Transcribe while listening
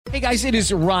Hey guys, it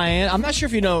is Ryan. I'm not sure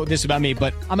if you know this about me,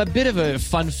 but I'm a bit of a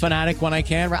fun fanatic when I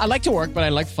can. I like to work, but I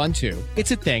like fun too.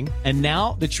 It's a thing. And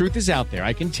now the truth is out there.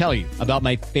 I can tell you about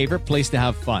my favorite place to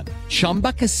have fun.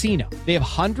 Chumba Casino. They have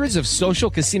hundreds of social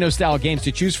casino style games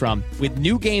to choose from with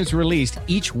new games released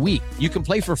each week. You can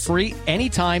play for free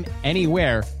anytime,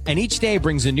 anywhere. And each day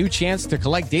brings a new chance to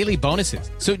collect daily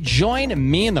bonuses. So join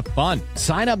me in the fun.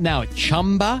 Sign up now at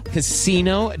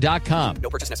ChumbaCasino.com. No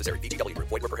purchase necessary. VGW Group.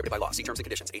 Void where prohibited by law. See terms and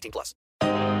conditions. 18+.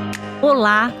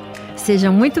 Olá,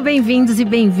 sejam muito bem-vindos e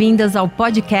bem-vindas ao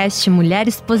podcast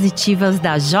Mulheres Positivas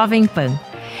da Jovem Pan.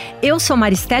 Eu sou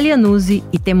Maristela Iannuzzi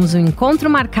e temos um encontro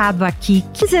marcado aqui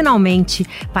quinzenalmente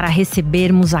para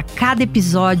recebermos a cada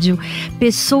episódio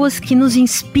pessoas que nos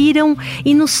inspiram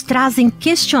e nos trazem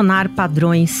questionar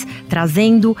padrões,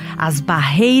 trazendo as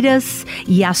barreiras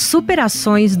e as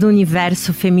superações do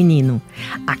universo feminino.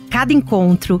 A cada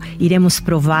encontro, iremos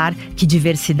provar que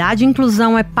diversidade e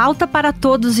inclusão é pauta para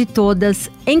todos e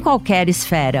todas em qualquer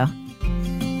esfera.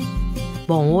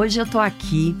 Bom, hoje eu tô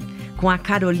aqui com a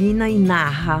Carolina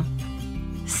Inarra,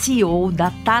 CEO da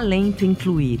Talento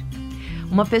Incluir.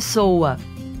 Uma pessoa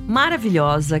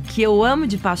maravilhosa, que eu amo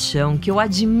de paixão, que eu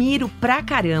admiro pra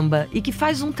caramba e que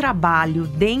faz um trabalho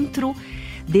dentro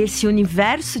desse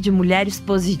universo de mulheres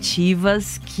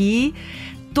positivas que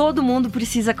todo mundo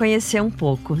precisa conhecer um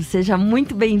pouco. Seja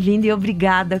muito bem-vinda e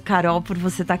obrigada, Carol, por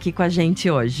você estar aqui com a gente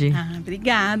hoje.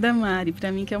 Obrigada, Mari.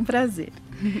 Pra mim que é um prazer.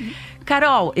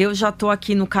 Carol, eu já tô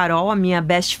aqui no Carol, a minha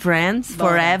best friend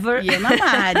forever. E eu na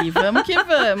Mari, vamos que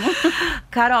vamos.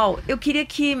 Carol, eu queria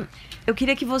que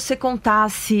você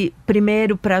contasse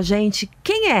primeiro pra gente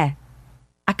quem é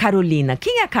a Carolina.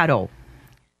 Quem é a Carol?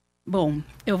 Bom,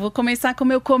 eu vou começar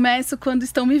como eu começo quando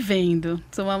estão me vendo.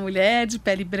 Sou uma mulher de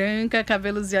pele branca,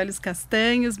 cabelos e olhos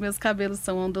castanhos, meus cabelos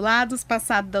são ondulados,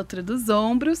 passado da altura dos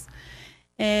ombros.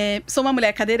 Sou uma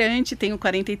mulher cadeirante, tenho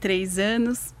 43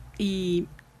 anos e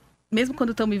mesmo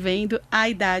quando estão me vendo, a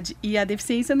idade e a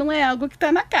deficiência não é algo que está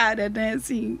na cara, né?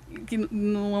 Assim, que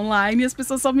no online as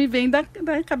pessoas só me veem da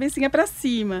cabecinha para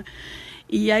cima.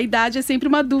 E a idade é sempre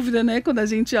uma dúvida, né? Quando a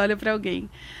gente olha para alguém.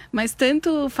 Mas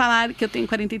tanto falar que eu tenho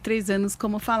 43 anos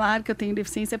como falar que eu tenho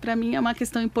deficiência, para mim é uma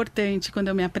questão importante quando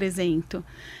eu me apresento.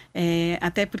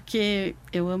 Até porque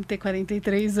eu amo ter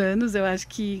 43 anos, eu acho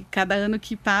que cada ano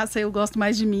que passa eu gosto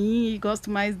mais de mim e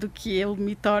gosto mais do que eu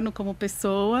me torno como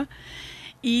pessoa.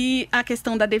 E a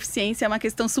questão da deficiência é uma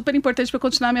questão super importante para eu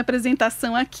continuar minha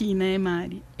apresentação aqui, né,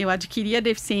 Mari? Eu adquiri a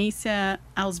deficiência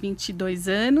aos 22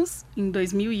 anos, em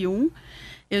 2001.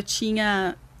 Eu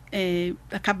tinha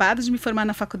acabado de me formar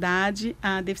na faculdade,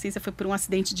 a deficiência foi por um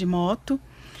acidente de moto.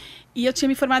 E eu tinha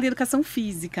me formado em educação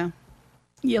física.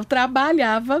 E eu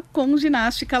trabalhava com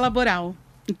ginástica laboral.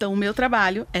 Então, o meu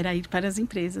trabalho era ir para as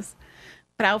empresas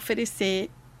para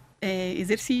oferecer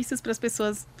exercícios para as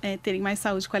pessoas terem mais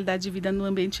saúde e qualidade de vida no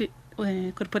ambiente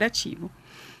corporativo.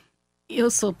 Eu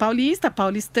sou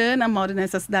paulistana, moro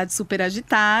nessa cidade super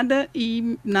agitada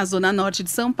e na zona norte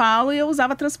de São Paulo, e eu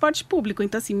usava transporte público.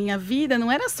 Então, assim, minha vida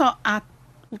não era só a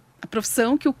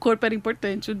profissão, que o corpo era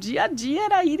importante, o dia a dia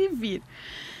era ir e vir.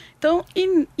 Então,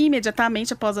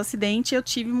 imediatamente após o acidente, eu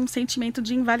tive um sentimento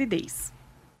de invalidez.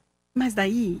 Mas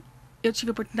daí, eu tive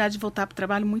a oportunidade de voltar para o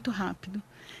trabalho muito rápido.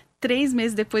 3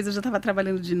 meses depois eu já estava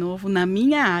trabalhando de novo na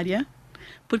minha área,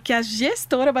 porque a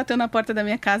gestora bateu na porta da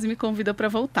minha casa e me convidou para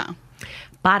voltar.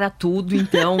 Para tudo,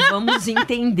 então, vamos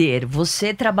entender.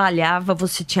 Você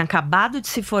tinha acabado de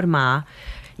se formar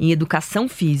em educação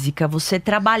física, você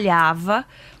trabalhava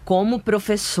como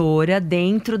professora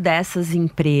dentro dessas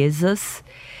empresas,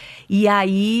 e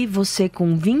aí você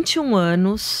com 21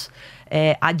 anos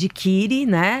adquire,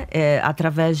 né,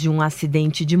 através de um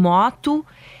acidente de moto.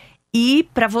 E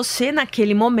para você,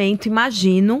 naquele momento,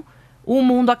 imagino, o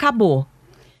mundo acabou.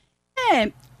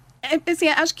 Assim,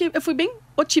 acho que eu fui bem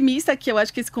otimista, que eu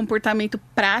acho que esse comportamento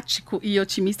prático e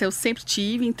otimista eu sempre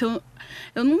tive. Então,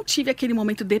 eu não tive aquele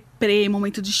momento deprê,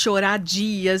 momento de chorar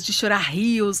dias, de chorar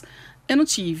rios. Eu não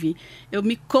tive. Eu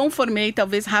me conformei,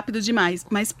 talvez, rápido demais.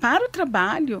 Mas para o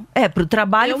trabalho... Para o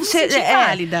trabalho você... me senti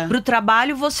válida. Para o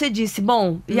trabalho você disse,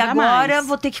 bom, e agora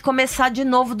vou ter que começar de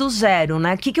novo do zero,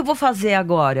 né? O que eu vou fazer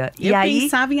agora? Eu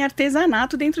pensava em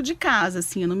artesanato dentro de casa,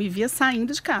 assim. Eu não me via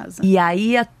saindo de casa. E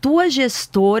aí a tua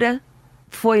gestora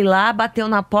foi lá, bateu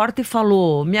na porta e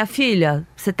falou: minha filha,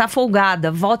 você tá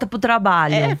folgada, volta pro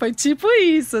trabalho. Foi tipo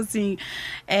isso, assim.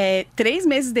 3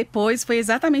 meses depois, foi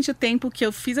exatamente o tempo que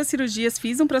eu fiz as cirurgias,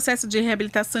 fiz um processo de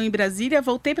reabilitação em Brasília,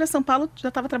 voltei para São Paulo, já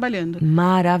estava trabalhando.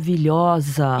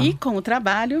 Maravilhosa! E com o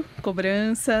trabalho,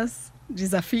 cobranças,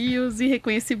 desafios e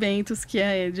reconhecimentos, que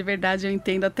de verdade eu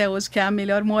entendo até hoje que é a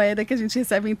melhor moeda que a gente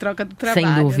recebe em troca do trabalho.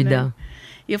 Sem dúvida. Né?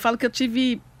 E eu falo que eu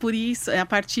tive, por isso, a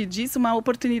partir disso, uma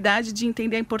oportunidade de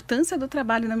entender a importância do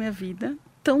trabalho na minha vida,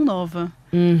 tão nova.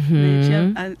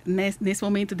 Nesse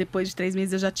momento, depois de 3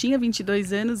 meses, eu já tinha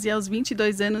 22 anos, e aos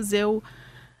 22 anos eu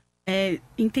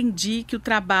entendi que o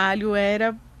trabalho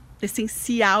era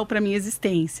essencial para a minha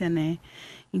existência, né?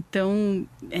 Então,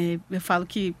 eu falo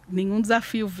que nenhum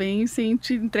desafio vem sem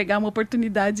te entregar uma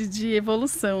oportunidade de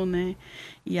evolução, né?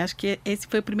 E acho que esse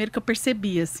foi o primeiro que eu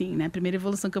percebi, assim, né? A primeira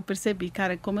evolução que eu percebi.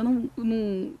 Cara, como eu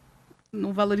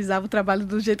não valorizava o trabalho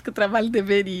do jeito que o trabalho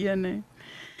deveria, né?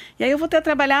 E aí eu voltei a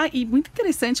trabalhar, e muito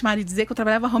interessante, Mari, dizer que eu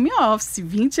trabalhava home office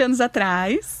 20 anos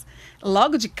atrás.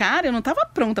 Logo de cara, eu não estava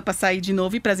pronta para sair de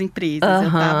novo e ir para as empresas. Eu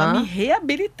estava me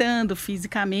reabilitando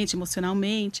fisicamente,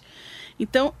 emocionalmente.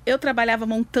 Então, eu trabalhava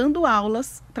montando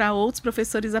aulas para outros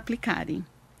professores aplicarem.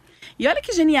 E olha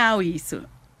que genial isso.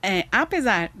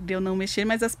 Apesar de eu não mexer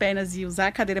mais as pernas e usar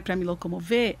a cadeira para me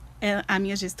locomover, a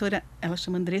minha gestora, ela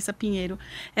chama Andressa Pinheiro,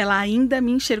 ela ainda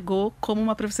me enxergou como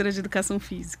uma professora de educação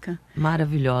física.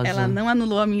 Maravilhosa. Ela não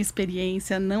anulou a minha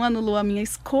experiência, não anulou a minha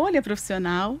escolha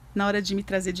profissional na hora de me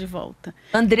trazer de volta.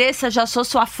 Andressa, já sou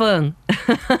sua fã.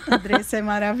 Andressa é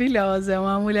maravilhosa, é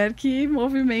uma mulher que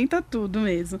movimenta tudo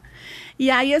mesmo.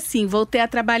 E aí, assim, voltei a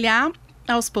trabalhar.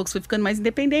 Aos poucos fui ficando mais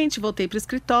independente, voltei para o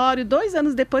escritório. 2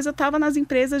 anos depois eu estava nas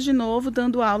empresas de novo,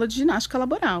 dando aula de ginástica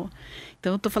laboral.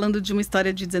 Então, eu estou falando de uma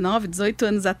história de 19, 18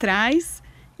 anos atrás.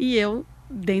 E eu,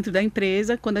 dentro da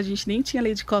empresa, quando a gente nem tinha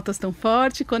lei de cotas tão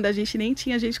forte, quando a gente nem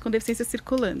tinha gente com deficiência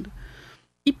circulando.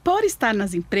 E por estar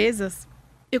nas empresas,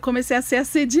 eu comecei a ser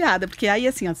assediada. Porque aí,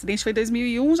 assim, o acidente foi em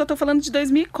 2001, já estou falando de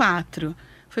 2004.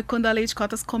 Foi quando a lei de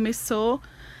cotas começou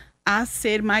a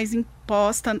ser mais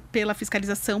imposta pela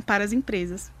fiscalização para as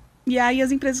empresas. E aí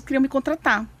as empresas queriam me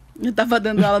contratar. Eu estava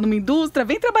dando aula numa indústria,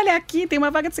 vem trabalhar aqui, tem uma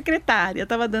vaga de secretária. Eu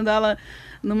estava dando aula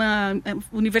numa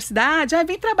universidade,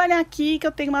 vem trabalhar aqui que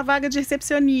eu tenho uma vaga de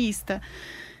recepcionista.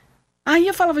 Aí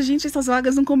eu falava, gente, essas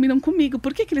vagas não combinam comigo,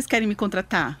 por que eles querem me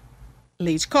contratar?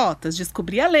 Lei de cotas,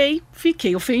 descobri a lei,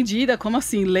 fiquei ofendida, como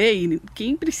assim, lei?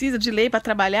 Quem precisa de lei para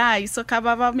trabalhar? Isso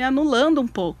acabava me anulando um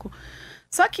pouco.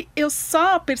 Só que eu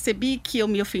só percebi que eu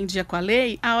me ofendia com a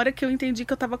lei a hora que eu entendi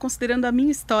que eu estava considerando a minha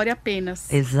história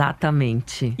apenas.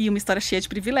 Exatamente. E uma história cheia de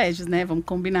privilégios, né? Vamos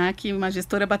combinar que uma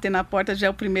gestora bater na porta já é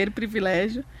o primeiro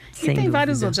privilégio. Sem e tem dúvida.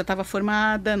 vários outros. Já estava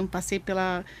formada, não passei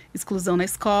pela exclusão na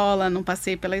escola, não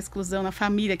passei pela exclusão na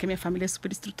família, que a minha família é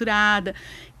super estruturada.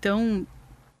 Então,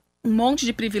 um monte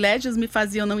de privilégios me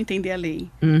faziam não entender a lei.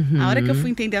 A hora que eu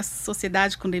fui entender a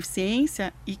sociedade com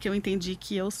deficiência e que eu entendi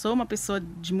que eu sou uma pessoa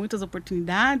de muitas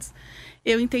oportunidades,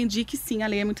 eu entendi que sim, a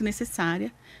lei é muito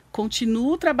necessária.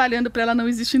 Continuo trabalhando para ela não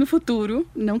existir no futuro.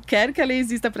 Não quero que a lei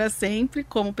exista para sempre.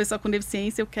 Como pessoa com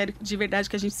deficiência, eu quero de verdade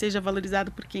que a gente seja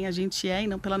valorizado por quem a gente é e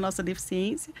não pela nossa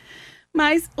deficiência.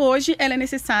 Mas hoje ela é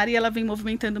necessária e ela vem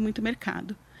movimentando muito o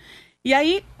mercado. E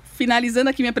aí,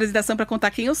 finalizando aqui minha apresentação para contar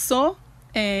quem eu sou,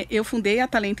 eu fundei a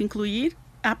Talento Incluir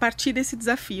a partir desse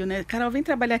desafio, né? Carol, vem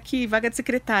trabalhar aqui, vaga de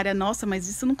secretária. Nossa, mas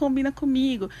isso não combina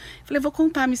comigo. Falei, vou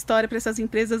contar a minha história para essas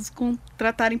empresas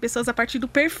contratarem pessoas a partir do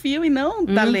perfil e não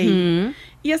da lei.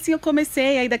 E assim eu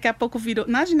comecei, aí daqui a pouco virou...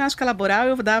 Na ginástica laboral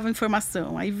eu dava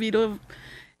informação, aí virou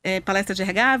palestra de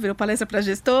RH, virou palestra para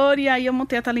gestor, e aí eu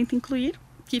montei a Talento Incluir,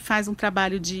 que faz um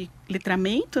trabalho de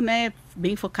letramento, né?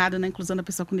 Bem focado na inclusão da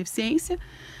pessoa com deficiência.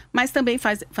 Mas também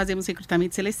fazemos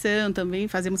recrutamento e seleção, também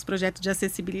fazemos projetos de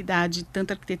acessibilidade,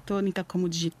 tanto arquitetônica como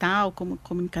digital, como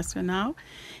comunicacional.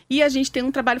 E a gente tem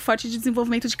um trabalho forte de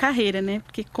desenvolvimento de carreira, né?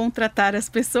 Porque contratar as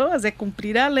pessoas é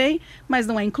cumprir a lei, mas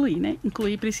não é incluir, né?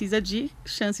 Incluir precisa de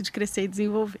chance de crescer e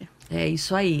desenvolver. É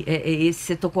isso aí.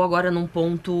 Você tocou agora num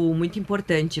ponto muito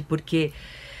importante, porque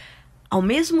ao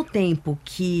mesmo tempo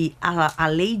que a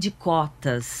lei de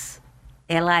cotas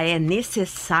ela é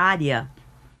necessária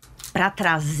para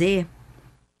trazer,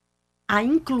 a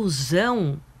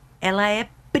inclusão, ela é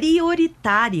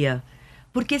prioritária,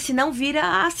 porque senão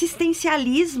vira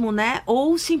assistencialismo, né?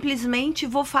 Ou simplesmente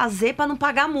vou fazer para não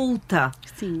pagar multa.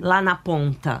 Sim. Lá na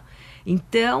ponta.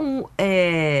 Então,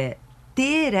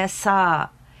 ter essa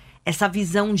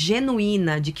visão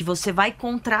genuína de que você vai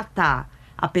contratar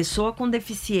a pessoa com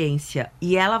deficiência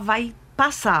e ela vai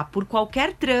passar por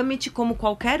qualquer trâmite como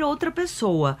qualquer outra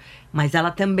pessoa, mas ela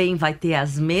também vai ter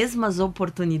as mesmas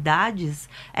oportunidades,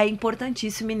 é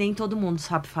importantíssimo e nem todo mundo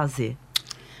sabe fazer.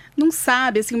 Não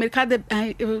sabe, assim, o mercado...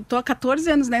 Eu tô há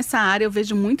 14 anos nessa área, eu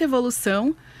vejo muita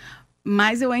evolução,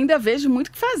 mas eu ainda vejo muito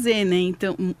o que fazer, né?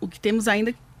 Então, o que temos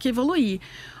ainda que evoluir.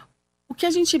 O que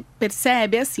a gente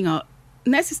percebe é assim, ó,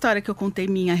 nessa história que eu contei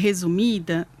minha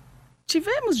resumida,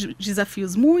 tivemos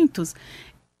desafios muitos.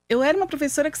 eu era uma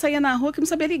professora que saía na rua que não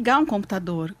sabia ligar um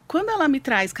computador. Quando ela me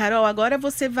traz, Carol, agora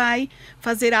você vai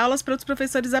fazer aulas para outros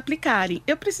professores aplicarem.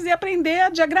 Eu precisei aprender a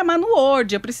diagramar no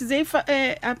Word, eu precisei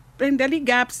aprender a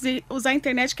ligar, precisei usar a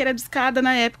internet que era discada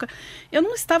na época. Eu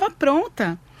não estava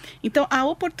pronta. Então, a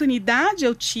oportunidade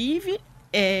eu tive,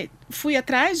 fui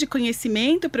atrás de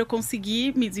conhecimento para eu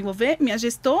conseguir me desenvolver. Minha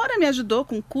gestora me ajudou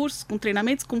com cursos, com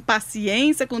treinamentos, com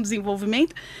paciência, com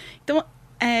desenvolvimento. Então,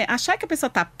 achar que a pessoa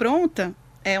está pronta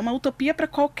é uma utopia para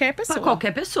qualquer pessoa. Para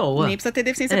qualquer pessoa. Nem precisa ter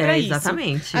deficiência para isso.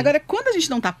 Exatamente. Agora, quando a gente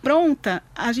não está pronta,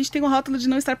 a gente tem o rótulo de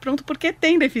não estar pronto porque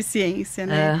tem deficiência,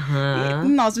 né? E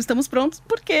nós não estamos prontos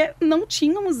porque não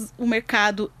tínhamos o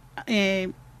mercado...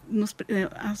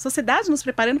 a sociedade nos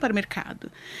preparando para o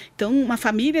mercado. Então, uma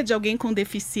família de alguém com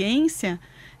deficiência,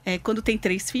 quando tem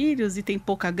 3 filhos e tem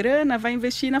pouca grana, vai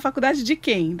investir na faculdade de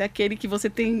quem? Daquele que você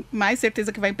tem mais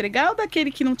certeza que vai empregar ou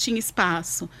daquele que não tinha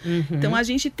espaço? Então, a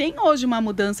gente tem hoje uma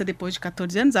mudança depois de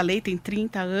 14 anos, a lei tem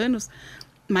 30 anos,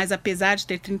 mas apesar de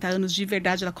ter 30 anos, de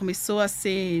verdade, ela começou a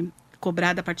ser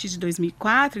cobrada a partir de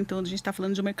 2004, então a gente está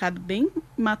falando de um mercado bem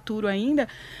maturo ainda.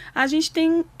 A gente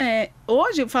tem,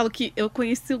 hoje eu falo que eu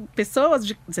conheci pessoas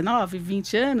de 19,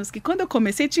 20 anos, que quando eu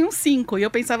comecei tinham 5, e eu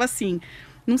pensava assim,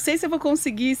 não sei se eu vou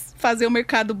conseguir fazer um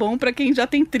mercado bom para quem já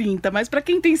tem 30, mas para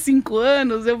quem tem 5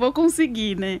 anos eu vou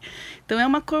conseguir, né? Então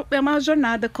é uma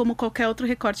jornada como qualquer outro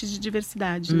recorte de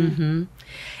diversidade, né?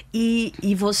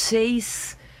 E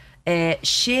vocês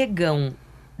chegam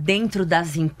dentro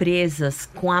das empresas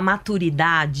com a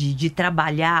maturidade de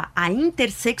trabalhar a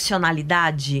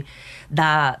interseccionalidade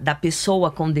da pessoa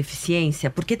com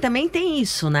deficiência? Porque também tem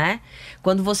isso, né?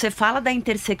 Quando você fala da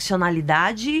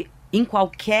interseccionalidade, em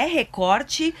qualquer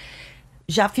recorte,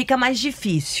 já fica mais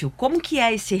difícil. Como que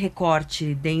é esse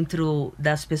recorte dentro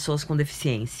das pessoas com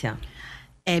deficiência?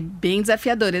 É bem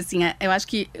desafiador, assim. Eu acho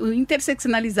que o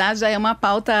interseccionalizar já é uma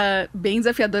pauta bem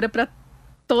desafiadora para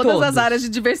todas as áreas de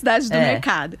diversidade do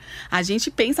mercado. A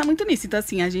gente pensa muito nisso. Então,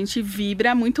 assim, a gente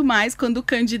vibra muito mais quando o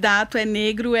candidato é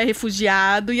negro, é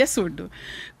refugiado e é surdo.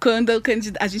 Quando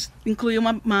a gente inclui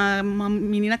uma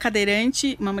menina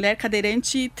cadeirante, uma mulher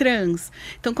cadeirante trans.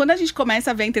 Então, quando a gente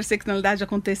começa a ver a interseccionalidade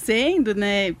acontecendo,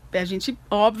 né, a gente,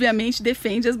 obviamente,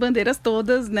 defende as bandeiras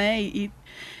todas, né,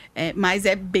 mas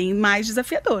é bem mais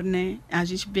desafiador, né? A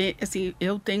gente vê, assim,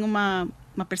 eu tenho uma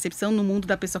percepção no mundo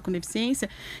da pessoa com deficiência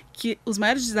que os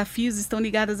maiores desafios estão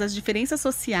ligados às diferenças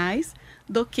sociais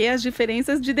do que às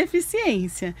diferenças de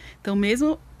deficiência. Então,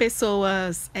 mesmo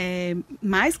pessoas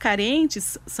mais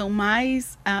carentes são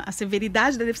mais... A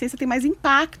severidade da deficiência tem mais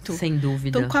impacto. Sem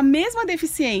dúvida. Então, com a mesma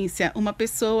deficiência, uma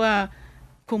pessoa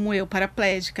como eu,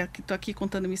 paraplégica, que estou aqui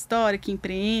contando uma história, que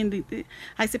empreende,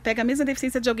 aí você pega a mesma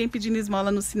deficiência de alguém pedindo esmola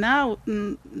no sinal,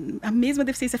 a mesma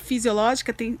deficiência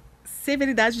fisiológica tem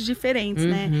severidades diferentes,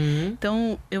 né?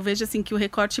 Então, eu vejo assim que o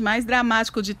recorte mais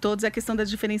dramático de todos é a questão das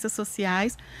diferenças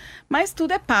sociais, mas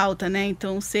tudo é pauta, né?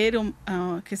 Então,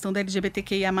 a questão da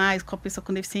LGBTQIA+, com a pessoa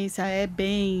com deficiência é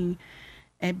bem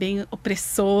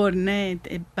opressor, né?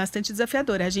 É bastante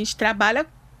desafiador. A gente trabalha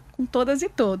com todas e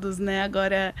todos, né?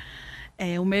 Agora,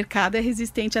 o mercado é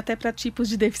resistente até para tipos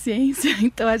de deficiência,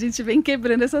 então a gente vem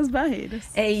quebrando essas barreiras.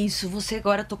 É isso, você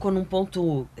agora tocou num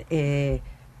ponto...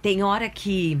 Tem hora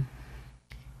que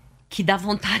dá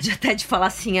vontade até de falar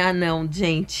assim, não,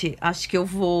 gente, acho que eu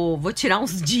vou tirar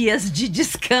uns dias de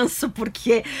descanso,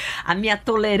 porque a minha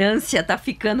tolerância tá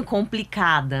ficando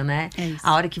complicada, né? É isso.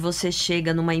 A hora que você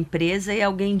chega numa empresa e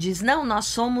alguém diz, não, nós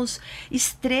somos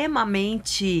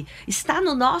extremamente... Está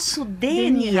no nosso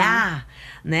DNA,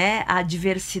 né? A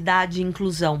diversidade e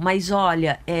inclusão. Mas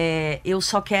olha, eu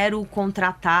só quero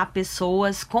contratar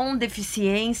pessoas com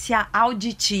deficiência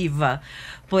auditiva,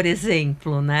 por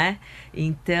exemplo, né?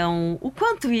 Então, o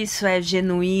quanto isso é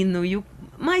genuíno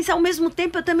mas ao mesmo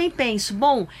tempo eu também penso,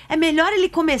 bom, é melhor ele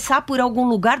começar por algum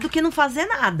lugar do que não fazer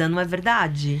nada, não é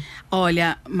verdade?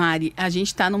 Olha, Mari, a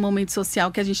gente tá num momento social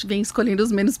que a gente vem escolhendo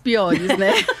os menos piores,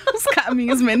 né? Os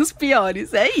caminhos menos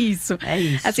piores, é isso. É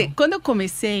isso. Assim, quando eu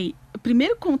comecei, o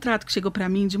primeiro contrato que chegou para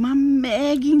mim de uma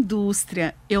mega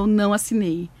indústria, eu não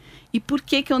assinei. E por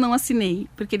que eu não assinei?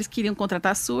 Porque eles queriam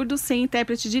contratar surdos sem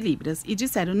intérprete de Libras. E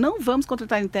disseram, não vamos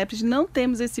contratar intérprete, não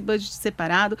temos esse budget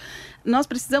separado, nós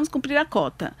precisamos cumprir a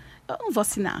cota. Eu não vou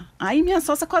assinar. Aí minha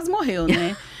sócia quase morreu,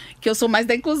 né? Que eu sou mais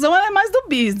da inclusão, ela é mais do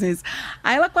business.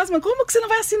 Aí ela quase morreu, como que você não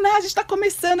vai assinar? A gente está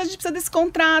começando, a gente precisa desse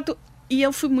contrato. E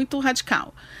eu fui muito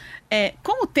radical.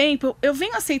 Com o tempo, eu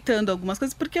venho aceitando algumas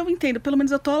coisas, porque eu entendo, pelo menos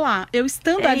eu tô lá. Eu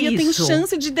estando ali, eu tenho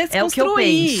chance de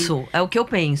desconstruir. É o que eu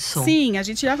penso. Sim, a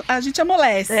gente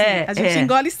amolece, a gente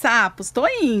engole sapos, tô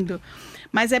indo.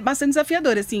 Mas é bastante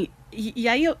desafiador, assim. E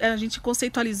aí a gente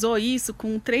conceitualizou isso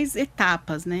com 3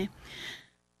 etapas, né?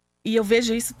 E eu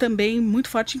vejo isso também muito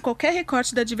forte em qualquer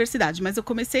recorte da diversidade. Mas eu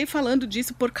comecei falando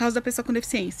disso por causa da pessoa com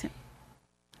deficiência.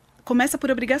 Começa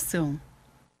por obrigação.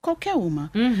 Qualquer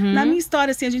uma. Na minha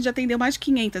história, assim, a gente já atendeu mais de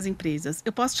 500 empresas.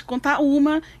 Eu posso te contar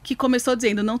uma que começou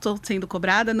dizendo, não estou sendo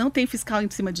cobrada, não tem fiscal em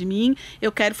cima de mim,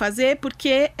 eu quero fazer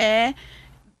porque é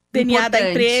DNA da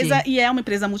empresa e é uma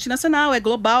empresa multinacional, é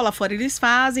global, lá fora eles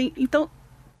fazem. Então,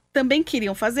 também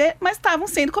queriam fazer, mas estavam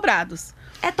sendo cobrados.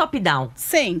 É top-down.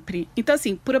 Sempre. Então,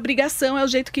 assim, por obrigação é o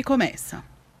jeito que começa.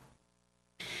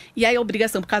 E aí,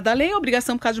 obrigação por causa da lei,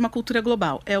 obrigação por causa de uma cultura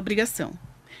global. É obrigação.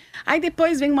 Aí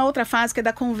depois vem uma outra fase que é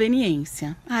da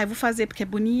conveniência. Eu vou fazer porque é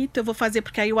bonito, eu vou fazer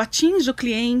porque aí eu atinjo o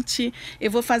cliente, eu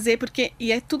vou fazer porque...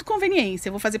 E é tudo conveniência.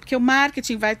 Eu vou fazer porque o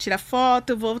marketing vai tirar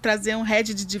foto, eu vou trazer um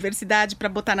head de diversidade para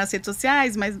botar nas redes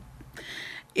sociais, mas...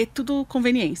 É tudo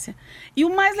conveniência. E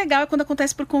o mais legal é quando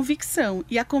acontece por convicção.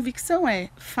 E a convicção é,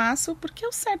 faço porque é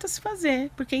o certo a se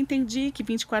fazer. Porque entendi que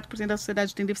 24% da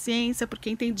sociedade tem deficiência. Porque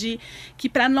entendi que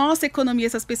para a nossa economia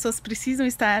essas pessoas precisam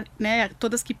estar, né?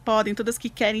 Todas que podem, todas que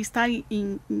querem estar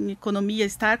em economia,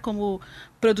 estar como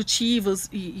produtivos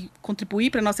e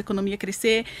contribuir para a nossa economia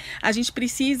crescer. A gente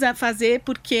precisa fazer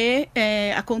porque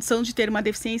a condição de ter uma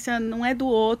deficiência não é do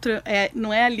outro,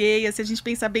 não é alheia. Se a gente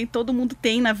pensar bem, todo mundo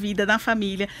tem na vida, na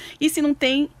família. E se não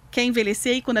tem, quer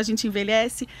envelhecer, e quando a gente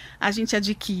envelhece, a gente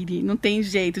adquire. Não tem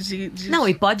jeito de... Não,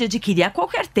 e pode adquirir a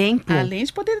qualquer tempo. Além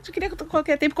de poder adquirir a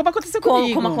qualquer tempo, como aconteceu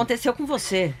comigo. Como aconteceu com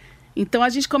você. Então, a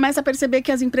gente começa a perceber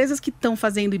que as empresas que estão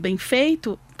fazendo e bem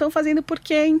feito, estão fazendo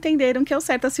porque entenderam que é o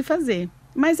certo a se fazer.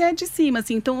 Mas é de cima,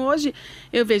 assim. Então, hoje,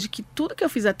 eu vejo que tudo que eu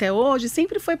fiz até hoje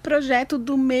sempre foi projeto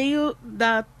do meio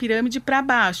da pirâmide para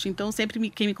baixo. Então,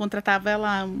 sempre quem me contratava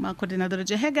era uma coordenadora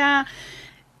de RH.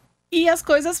 E as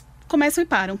coisas começam e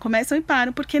param,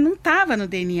 porque não estava no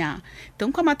DNA.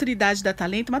 Então, com a maturidade da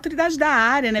Talento, maturidade da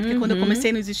área, né? Porque quando eu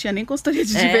comecei não existia nem consultoria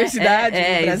de diversidade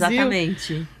no Brasil.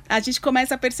 Exatamente. A gente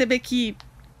começa a perceber que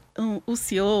os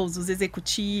CEOs, os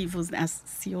executivos, as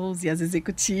CEOs e as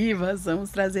executivas, vamos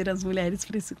trazer as mulheres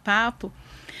para esse papo,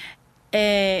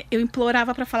 eu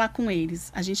implorava para falar com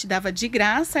eles. A gente dava de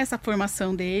graça essa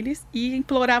formação deles e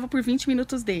implorava por 20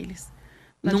 minutos deles.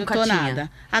 Não adiantou nada.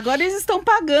 Agora eles estão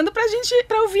pagando para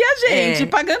ouvir a gente,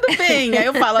 pagando bem. Aí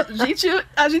eu falo,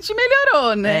 a gente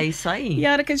melhorou, né? É isso aí. E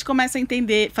a hora que a gente começa a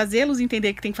entender, fazê-los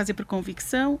entender que tem que fazer por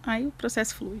convicção, aí o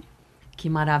processo flui. Que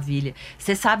maravilha.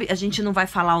 Você sabe, a gente não vai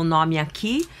falar o nome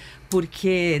aqui,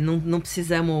 porque não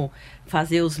precisamos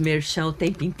fazer os merchan o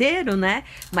tempo inteiro, né?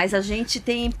 Mas a gente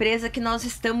tem empresa que nós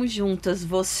estamos juntas.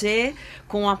 Você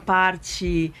com a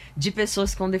parte de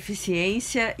pessoas com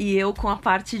deficiência e eu com a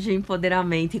parte de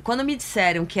empoderamento. E quando me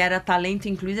disseram que era talento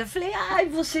inclusivo, eu falei,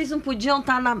 vocês não podiam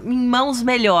estar em mãos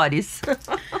melhores.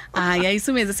 É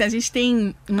isso mesmo. Assim, a gente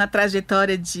tem uma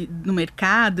trajetória no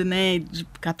mercado, né, de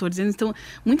 14 anos. Então,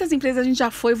 muitas empresas a gente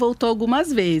já foi e voltou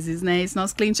algumas vezes, né? Esse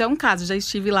nosso cliente é um caso. Já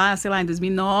estive lá, sei lá, em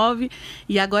 2009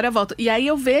 e agora volto. E aí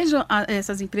eu vejo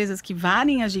essas empresas que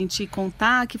valem a gente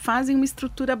contar, que fazem uma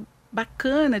estrutura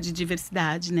bacana de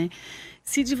diversidade, né?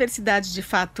 Se diversidade de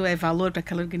fato é valor para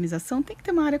aquela organização, tem que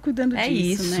ter uma área cuidando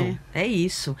disso, né? É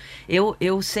isso.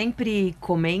 Eu sempre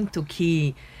comento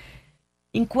que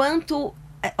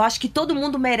eu acho que todo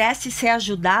mundo merece ser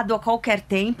ajudado a qualquer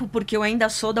tempo, porque eu ainda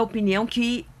sou da opinião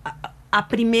que a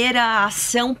primeira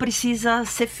ação precisa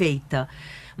ser feita.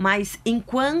 Mas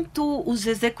enquanto os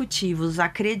executivos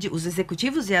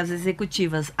e as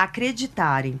executivas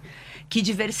acreditarem que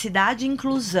diversidade e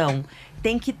inclusão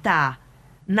tem que estar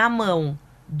na mão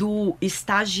do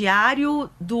estagiário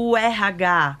do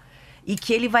RH e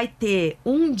que ele vai ter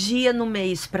um dia no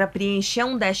mês para preencher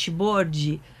um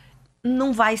dashboard,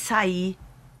 não vai sair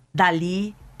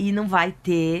dali e não vai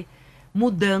ter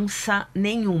mudança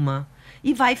nenhuma.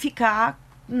 E vai ficar,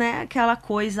 né, aquela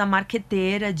coisa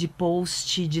marqueteira de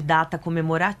post, de data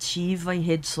comemorativa em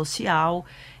rede social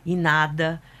e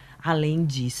nada além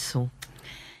disso.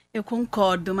 Eu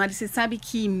concordo, Mari. Você sabe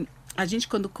que a gente,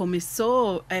 quando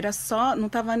começou, não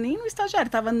estava nem no estagiário,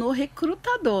 estava no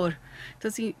recrutador. Então,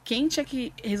 assim, quem tinha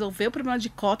que resolver o problema de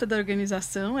cota da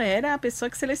organização era a pessoa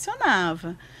que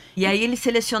selecionava. E aí ele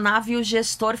selecionava e o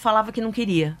gestor falava que não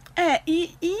queria.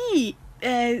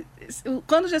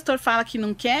 Quando o gestor fala que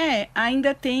não quer,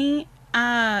 ainda tem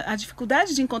a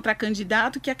dificuldade de encontrar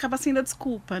candidato, que acaba sendo a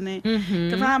desculpa, né?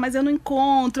 Então, mas eu não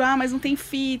encontro, mas não tem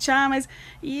fit, mas...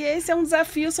 E esse é um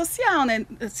desafio social, né?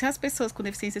 Se as pessoas com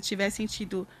deficiência tivessem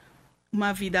tido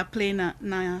uma vida plena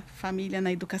na família,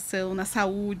 na educação, na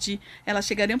saúde. Elas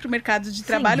chegariam para o mercado de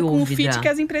trabalho com o fit que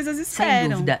as empresas esperam. Sem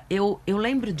dúvida. Eu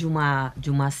lembro de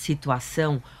uma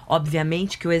situação,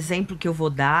 obviamente que o exemplo que eu vou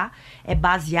dar é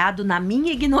baseado na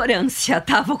minha ignorância,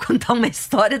 tá? Vou contar uma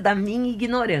história da minha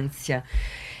ignorância.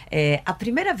 A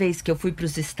primeira vez que eu fui para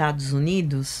os Estados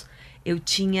Unidos, eu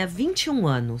tinha 21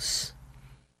 anos.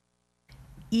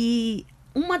 E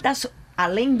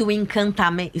além do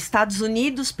encantamento, Estados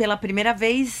Unidos, pela primeira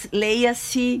vez,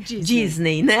 leia-se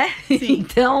Disney, né? Sim.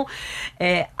 Então,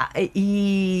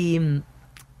 e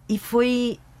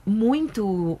foi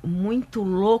muito, muito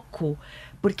louco,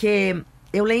 porque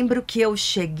eu lembro que eu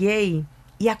cheguei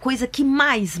e a coisa que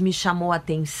mais me chamou a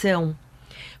atenção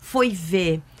foi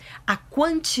ver a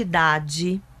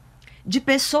quantidade de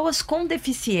pessoas com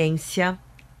deficiência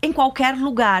em qualquer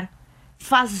lugar,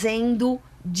 fazendo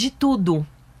de tudo.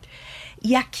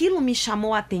 E aquilo me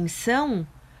chamou a atenção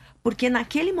porque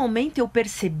naquele momento eu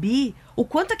percebi o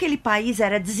quanto aquele país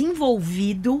era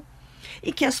desenvolvido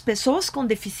e que as pessoas com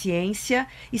deficiência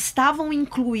estavam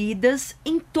incluídas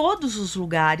em todos os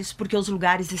lugares, porque os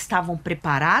lugares estavam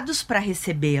preparados para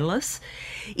recebê-las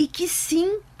e que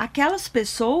sim, aquelas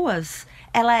pessoas,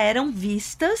 elas eram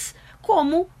vistas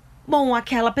como, bom,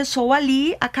 aquela pessoa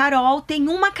ali, a Carol, tem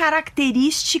uma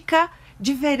característica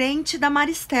diferente da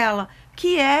Maristela,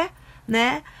 que é,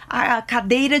 né, a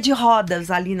cadeira de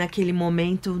rodas ali naquele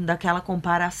momento, daquela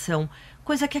comparação.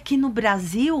 Coisa que aqui no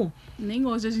Brasil... Nem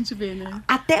hoje a gente vê, né?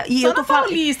 E só eu tô na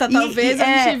Paulista, talvez, a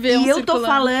gente vê um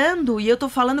circulando. E eu tô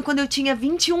falando quando eu tinha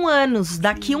 21 anos.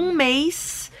 Daqui um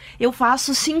mês eu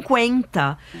faço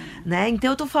 50, né?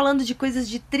 Então eu tô falando de coisas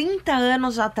de 30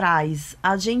 anos atrás.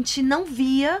 A gente não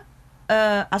via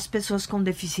as pessoas com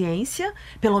deficiência,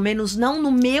 pelo menos não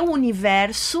no meu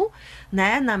universo,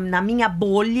 né? Na minha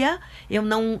bolha, eu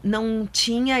não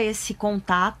tinha esse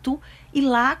contato. E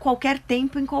lá, qualquer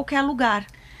tempo, em qualquer lugar.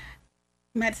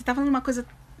 Mari, você tá falando uma coisa...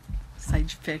 Sai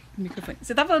de perto do microfone.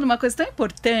 Você tá falando uma coisa tão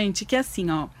importante que, assim,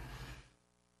 ó...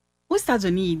 Os Estados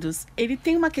Unidos, ele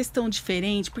tem uma questão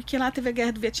diferente, porque lá teve a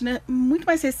Guerra do Vietnã muito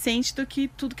mais recente do que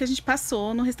tudo que a gente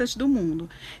passou no restante do mundo.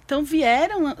 Então,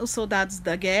 vieram os soldados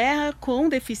da guerra com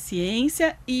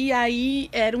deficiência e aí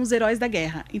eram os heróis da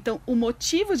guerra. Então, o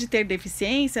motivo de ter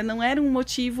deficiência não era um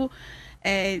motivo...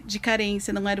 de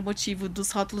carência, não era o motivo dos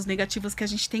rótulos negativos que a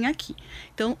gente tem aqui.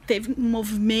 Então, teve um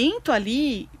movimento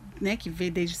ali, né, que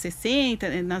veio desde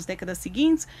 60, nas décadas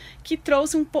seguintes, que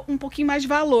trouxe um pouquinho mais de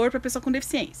valor para a pessoa com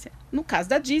deficiência. No caso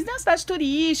da Disney, é uma cidade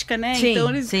turística, né? Sim, então,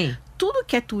 tudo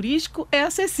que é turístico é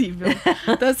acessível.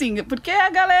 Então, assim, porque a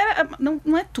galera...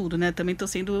 Não é tudo, né? Também tô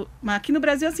sendo... Mas aqui no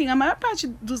Brasil, assim, a maior parte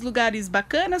dos lugares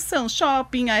bacanas são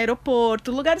shopping,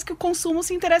 aeroporto, lugares que o consumo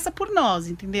se interessa por nós,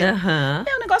 entendeu? Uhum.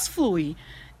 O negócio flui.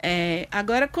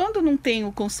 Agora, quando não tem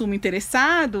o consumo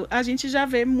interessado, a gente já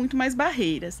vê muito mais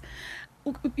barreiras.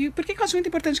 E por que eu acho muito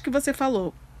importante o que você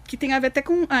falou? Que tem a ver até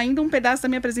com ainda um pedaço da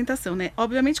minha apresentação, né?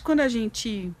 Obviamente, quando a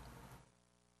gente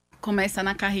começa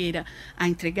na carreira a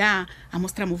entregar, a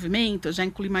mostrar movimento, eu já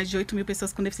incluí mais de 8 mil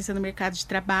pessoas com deficiência no mercado de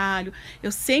trabalho.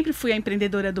 Eu sempre fui a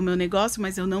empreendedora do meu negócio,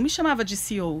 mas eu não me chamava de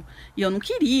CEO. E eu não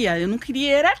queria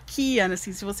hierarquia.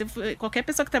 Assim, qualquer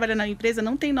pessoa que trabalha na empresa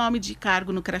não tem nome de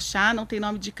cargo no crachá, não tem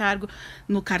nome de cargo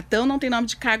no cartão, não tem nome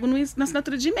de cargo na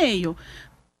assinatura de e-mail.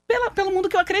 Pelo mundo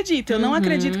que eu acredito. Eu não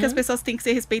acredito que as pessoas têm que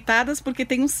ser respeitadas porque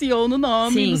tem um CEO no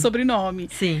nome, no sobrenome.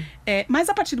 Sim. Mas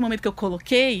a partir do momento que eu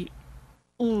coloquei,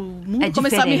 o mundo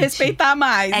começou a me respeitar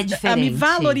mais, a me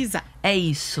valorizar. É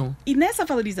isso. E nessa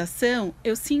valorização,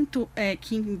 eu sinto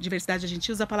que em diversidade a gente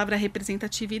usa a palavra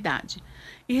representatividade.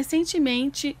 E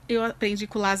recentemente eu aprendi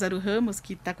com o Lázaro Ramos,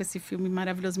 que está com esse filme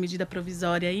maravilhoso, Medida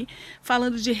Provisória aí,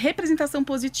 falando de representação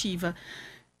positiva.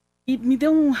 E me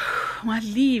deu um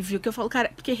alívio, que eu falo,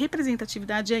 cara, porque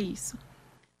representatividade é isso.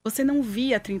 Você não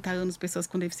via há 30 anos pessoas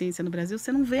com deficiência no Brasil,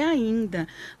 você não vê ainda.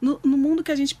 No mundo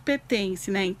que a gente pertence,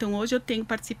 né? Então, hoje eu tenho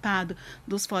participado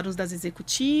dos fóruns das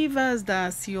executivas,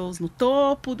 das CEOs no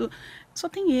topo, só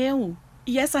tem eu.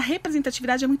 E essa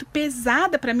representatividade é muito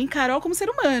pesada para mim, Carol, como ser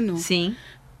humano. Sim.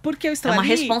 Porque eu estou ali... É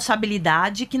uma ali,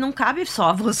 responsabilidade que não cabe só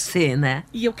a você, né?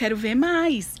 E eu quero ver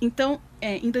mais. Então,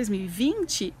 em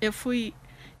 2020, eu fui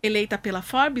eleita pela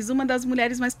Forbes uma das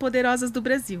mulheres mais poderosas do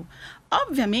Brasil.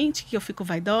 Obviamente que eu fico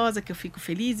vaidosa, que eu fico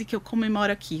feliz e que eu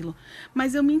comemoro aquilo.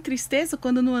 Mas eu me entristeço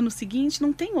quando no ano seguinte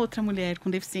não tem outra mulher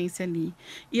com deficiência ali.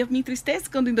 E eu me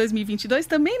entristeço quando em 2022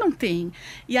 também não tem.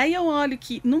 E aí eu olho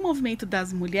que no movimento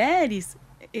das mulheres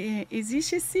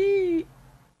existe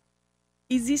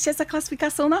existe essa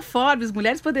classificação na Forbes,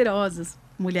 mulheres poderosas.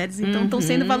 Mulheres, então, estão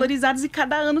sendo valorizadas e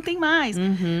cada ano tem mais.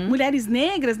 Mulheres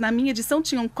negras, na minha edição,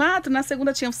 tinham 4, na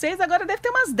segunda tinham 6, agora deve ter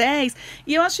umas 10.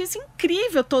 E eu acho isso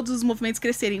incrível, todos os movimentos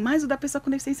crescerem. Mas o da pessoa com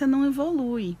deficiência não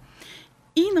evolui.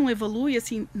 E não evolui,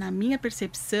 assim, na minha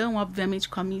percepção, obviamente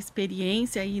com a minha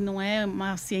experiência, e não é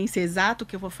uma ciência exata o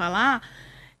que eu vou falar,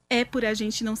 é por a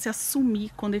gente não se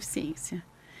assumir com deficiência.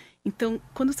 Então,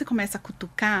 quando você começa a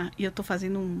cutucar, e eu estou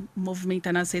fazendo um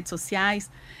movimento nas redes sociais,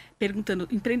 perguntando,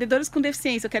 empreendedores com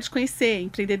deficiência, eu quero te conhecer.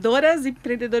 Empreendedoras e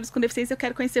empreendedores com deficiência, eu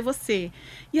quero conhecer você.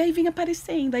 E aí vem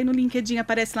aparecendo, aí no LinkedIn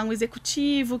aparece lá um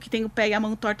executivo que tem o pé e a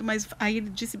mão torto, mas aí ele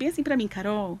disse bem assim para mim,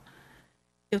 Carol,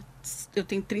 eu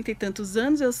tenho 30 e tantos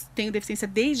anos, eu tenho deficiência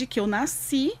desde que eu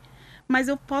nasci, mas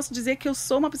eu posso dizer que eu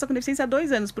sou uma pessoa com deficiência há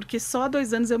 2 anos, porque só há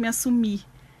 2 anos eu me assumi.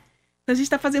 Então a gente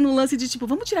está fazendo um lance de tipo,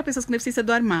 vamos tirar pessoas com deficiência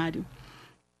do armário.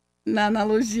 Na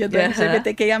analogia do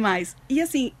LGBTQIA+. E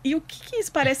assim, e o que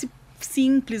isso parece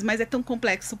simples, mas é tão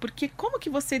complexo? Porque como que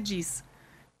você diz?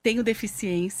 Tenho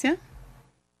deficiência,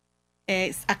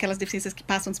 aquelas deficiências que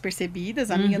passam despercebidas,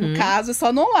 a minha, no caso,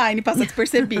 só no online passa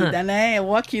despercebida, né?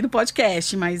 Ou aqui no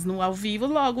podcast, mas no ao vivo,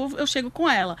 logo eu chego com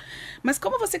ela. Mas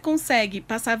como você consegue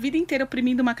passar a vida inteira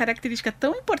oprimindo uma característica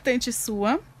tão importante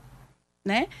sua,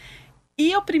 né?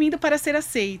 E oprimindo para ser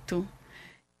aceito?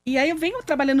 E aí eu venho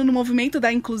trabalhando no movimento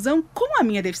da inclusão com a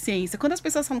minha deficiência. Quando as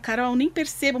pessoas falam, Carol, eu nem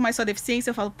percebo mais sua deficiência,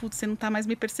 eu falo, putz, você não tá mais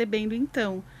me percebendo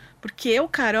então. Porque eu,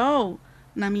 Carol,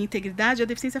 na minha integridade, a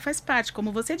deficiência faz parte.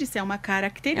 Como você disse, é uma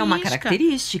característica. É uma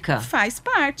característica. Faz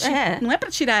parte. Não é para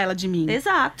tirar ela de mim.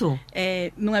 Exato.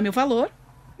 Não é meu valor,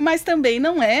 mas também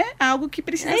não é algo que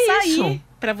precisa sair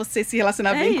para você se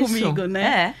relacionar bem comigo,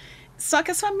 né? Só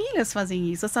que as famílias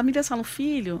fazem isso. As famílias falam,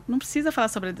 filho, não precisa falar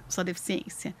sobre a sua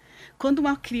deficiência. Quando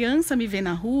uma criança me vê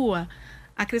na rua,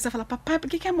 a criança fala, papai, por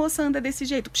que a moça anda desse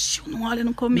jeito? Psh, não olha,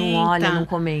 não comenta. Não olha, não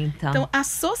comenta. Então, a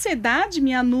sociedade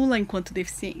me anula enquanto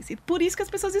deficiência. E por isso que as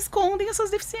pessoas escondem as suas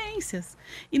deficiências.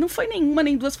 E não foi nenhuma,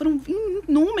 nem duas, foram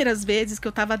inúmeras vezes que eu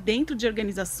estava dentro de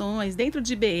organizações, dentro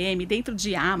de IBM, dentro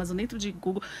de Amazon, dentro de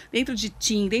Google, dentro de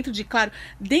TIM, dentro de Claro,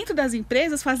 dentro das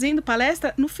empresas, fazendo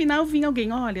palestra. No final vinha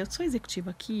alguém, olha, eu sou executivo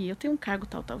aqui, eu tenho um cargo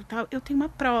tal, eu tenho uma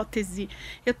prótese,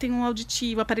 eu tenho um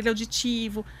auditivo, aparelho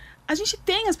auditivo. A gente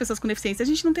tem as pessoas com deficiência, a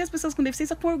gente não tem as pessoas com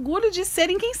deficiência com orgulho de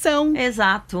serem quem são.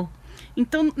 Exato.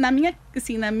 Então, na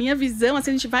minha visão,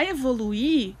 assim, a gente vai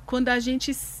evoluir quando a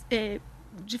gente,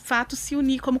 de fato, se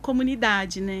unir como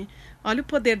comunidade, né? Olha o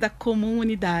poder da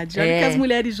comunidade, olha o que as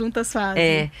mulheres juntas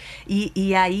fazem.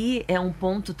 E aí é um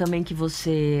ponto também que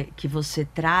você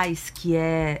traz que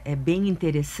é bem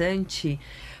interessante,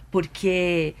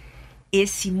 porque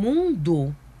esse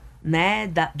mundo, né,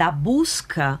 da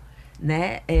busca,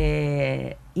 né,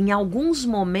 em alguns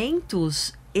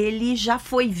momentos ele já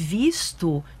foi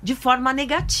visto de forma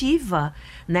negativa,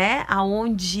 né,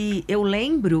 aonde eu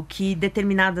lembro que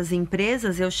determinadas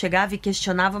empresas eu chegava e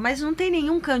questionava, mas não tem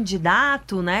nenhum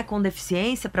candidato, né, com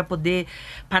deficiência para poder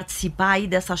participar aí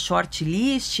dessa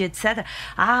shortlist, etc.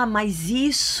 Ah, mas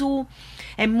isso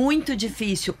é muito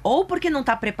difícil, ou porque não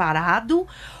está preparado,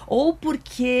 ou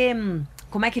porque,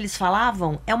 como é que eles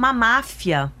falavam? É uma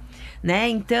máfia. Né?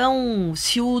 Então,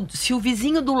 se o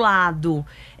vizinho do lado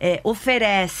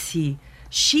oferece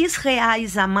X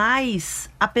reais a mais,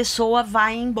 a pessoa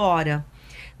vai embora.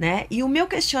 Né? E o meu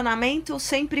questionamento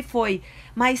sempre foi,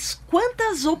 mas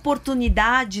quantas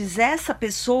oportunidades essa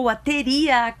pessoa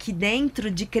teria aqui dentro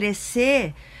de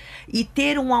crescer e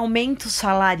ter um aumento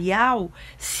salarial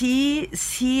se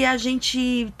a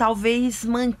gente talvez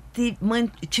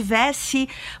tivesse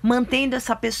mantendo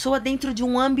essa pessoa dentro de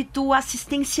um âmbito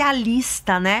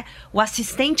assistencialista, né? O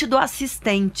assistente do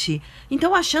assistente.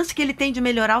 Então, a chance que ele tem de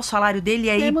melhorar o salário dele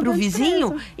é ir pro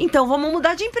vizinho, então vamos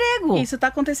mudar de emprego. Isso tá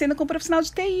acontecendo com o profissional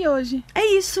de TI hoje. É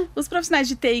isso. Os profissionais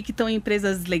de TI que estão em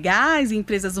empresas legais, em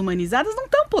empresas humanizadas, não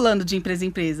estão pulando de empresa em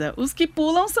empresa. Os que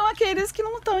pulam são aqueles que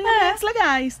não estão em ambientes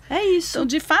legais. É isso. Então,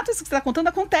 de fato, isso que você está contando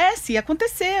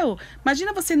aconteceu.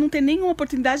 Imagina você não ter nenhuma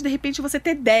oportunidade, de repente você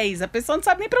ter 10. A pessoa não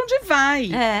sabe nem para onde vai.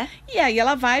 E aí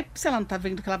ela vai, se ela não tá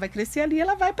vendo que ela vai crescer ali,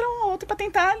 ela vai para um outro para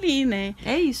tentar ali, né?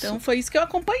 É isso. Então, foi isso que eu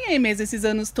acompanhei mesmo esses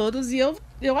anos todos. E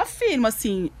eu afirmo,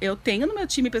 assim, eu tenho no meu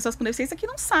time pessoas com deficiência que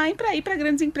não saem para ir para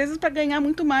grandes empresas para ganhar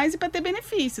muito mais e para ter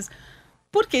benefícios.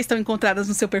 porque estão encontradas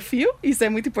no seu perfil, isso é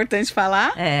muito importante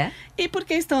falar. E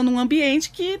porque estão num ambiente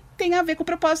que tem a ver com o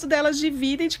propósito delas de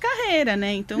vida e de carreira,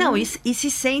 né? Então... Não, e se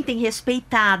sentem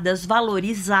respeitadas,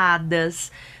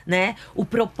 valorizadas, né? O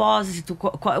propósito,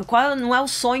 qual não é o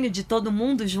sonho de todo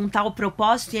mundo juntar o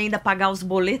propósito e ainda pagar os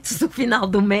boletos no final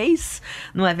do mês?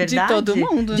 Não é verdade? De todo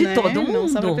mundo, de né? todo mundo. Não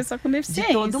só pra pessoa com deficiência.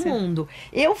 De todo mundo.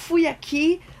 Eu fui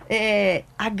aqui...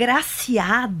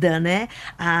 agraciada, né?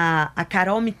 A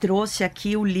Carol me trouxe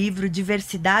aqui o livro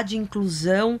Diversidade e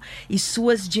Inclusão e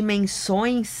Suas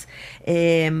Dimensões,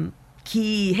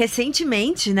 que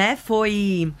recentemente, né,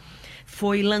 foi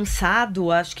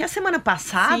lançado, acho que a semana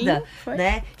passada. Sim, foi.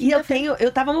 Né? E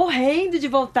eu tava morrendo de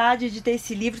vontade de ter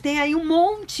esse livro. Tem aí um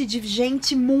monte de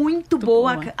gente muito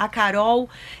boa. A Carol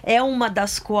é uma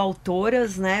das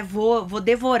coautoras, né? Vou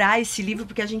devorar esse livro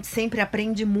porque a gente sempre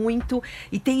aprende muito.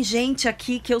 E tem gente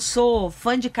aqui que eu sou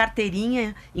fã de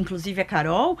carteirinha, inclusive a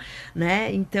Carol,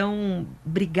 né? Então,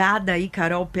 obrigada aí,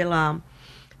 Carol,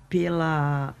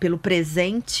 pelo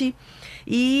presente.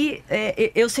 E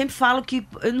eu sempre falo que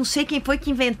eu não sei quem foi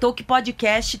que inventou que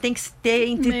podcast tem que ter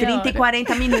entre 30 e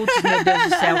 40 minutos, meu Deus do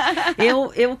céu.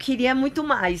 Eu queria muito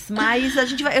mais, mas a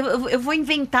gente eu vou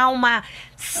inventar um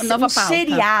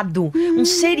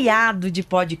seriado de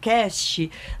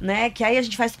podcast, né? Que aí a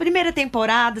gente faz primeira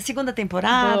temporada, segunda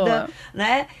temporada,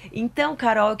 né? Então,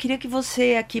 Carol, eu queria que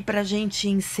você aqui pra gente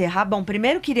encerrar. Bom,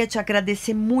 primeiro eu queria te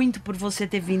agradecer muito por você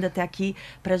ter vindo até aqui,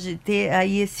 pra ter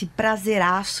aí esse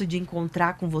prazeraço de encontrar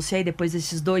com você aí depois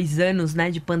desses 2 anos, né,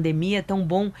 de pandemia. É tão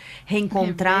bom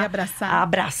reencontrar,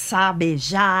 abraçar,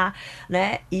 beijar,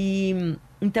 né? E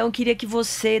então eu queria que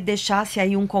você deixasse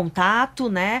aí um contato,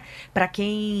 né, para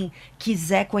quem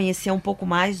quiser conhecer um pouco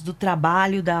mais do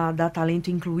trabalho da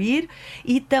Talento Incluir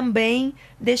e também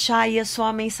deixar aí a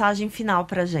sua mensagem final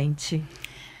pra gente.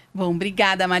 Bom,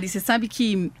 obrigada, Mari. Você sabe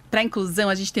que para inclusão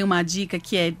a gente tem uma dica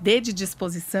que é D de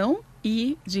disposição,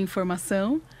 I de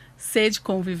informação, C de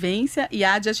convivência e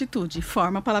A de atitude.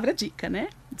 Forma a palavra dica, né?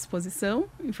 Disposição,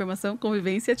 informação,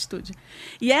 convivência e atitude.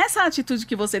 E essa atitude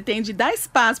que você tem de dar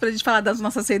espaço para a gente falar das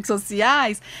nossas redes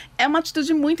sociais é uma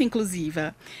atitude muito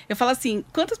inclusiva. Eu falo assim,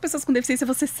 quantas pessoas com deficiência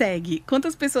você segue?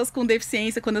 Quantas pessoas com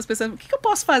deficiência, quantas pessoas... O que eu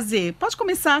posso fazer? Pode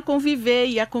começar a conviver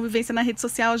e a convivência na rede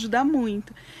social ajuda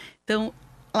muito. Então,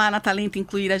 lá na Talento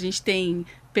Incluir a gente tem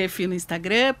perfil no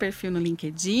Instagram, perfil no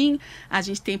LinkedIn, a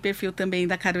gente tem perfil também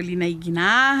da Carolina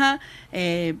Ignarra,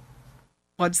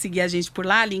 pode seguir a gente por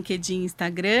lá, LinkedIn,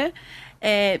 Instagram,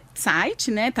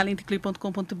 site, né,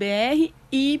 talentocluir.com.br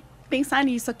e pensar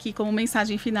nisso aqui como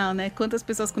mensagem final, né, quantas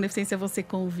pessoas com deficiência você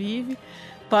convive,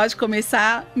 pode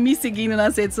começar me seguindo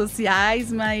nas redes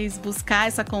sociais, mas buscar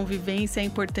essa convivência é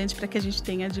importante para que a gente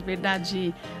tenha de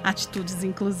verdade atitudes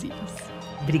inclusivas.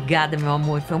 Obrigada, meu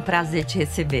amor. Foi um prazer te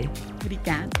receber.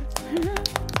 Obrigada.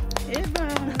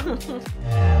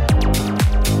 Eba!